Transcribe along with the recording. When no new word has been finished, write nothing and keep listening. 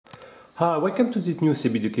Hi, welcome to this new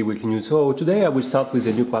SeBy's Weekly News. So today I will start with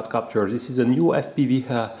a new quadcopter. This is a new FPV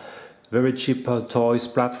very cheap toys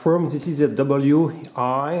platform. This is a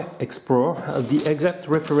WI Explorer. The exact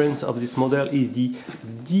reference of this model is the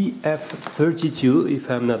DF32,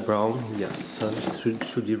 if I'm not wrong. Yes,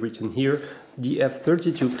 should be written here.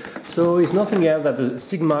 DF32. So it's nothing else than the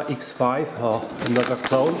Sigma X5, another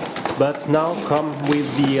clone, but now come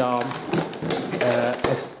with the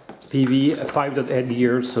FPV 5.8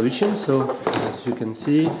 GHz solution. So as you can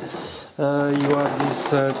see, you have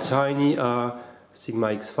this tiny Sigma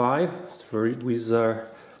X5 with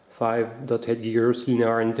 5.8 GHz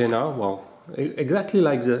linear antenna. Well, exactly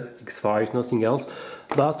like the X5, nothing else.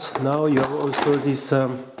 But now you have also this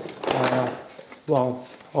well,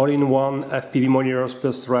 all-in-one FPV monitors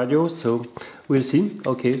plus radio. So we'll see.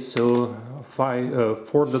 Okay, so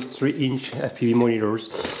 4.3-inch FPV monitors.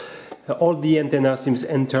 All the antenna seems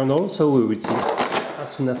internal, so we will see as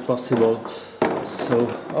soon as possible. So,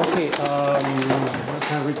 okay,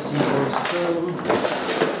 what I received also.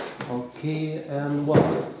 Okay, and well,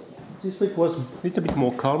 this week was a little bit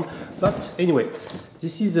more calm, but anyway,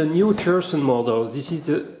 this is a new Cherson model. This is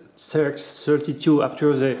the CX32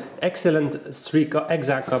 after the excellent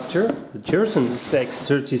hexacopter, the Cherson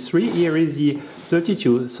CX33. Here is the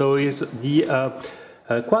 32, so it's the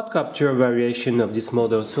quadcopter variation of this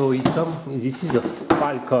model. So this is a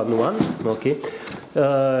Falcon one. Okay,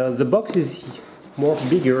 the box is more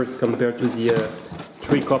bigger compared to the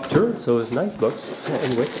tricopter, so it's a nice box.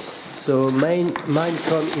 Anyway, so mine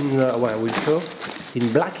come in well, I will show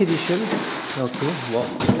in black edition. Okay, well,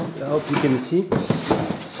 I hope you can see.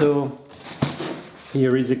 So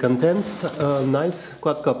here is the contents. Nice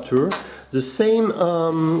quadcopter. The same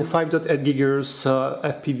 5.8 GHz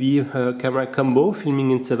FPV camera combo,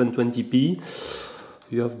 filming in 720p.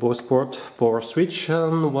 You have both port power switch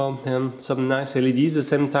and some nice LEDs, the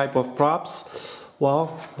same type of props. Wow,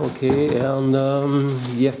 okay, and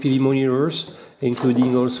the FPV monitors,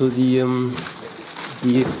 including also the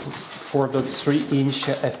 4.3-inch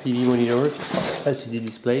FPV monitor, LCD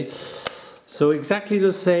display. So exactly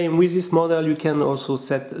the same. With this model you can also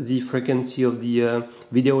set the frequency of the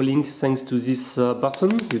video link thanks to this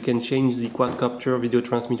button. You can change the quadcopter video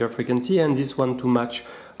transmitter frequency and this one to match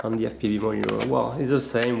on the FPV monitor. Well, it's the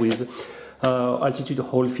same with altitude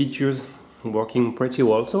hold features working pretty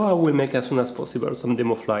well. So I will make as soon as possible some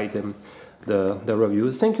demo flight and the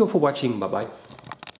review. Thank you for watching. Bye bye.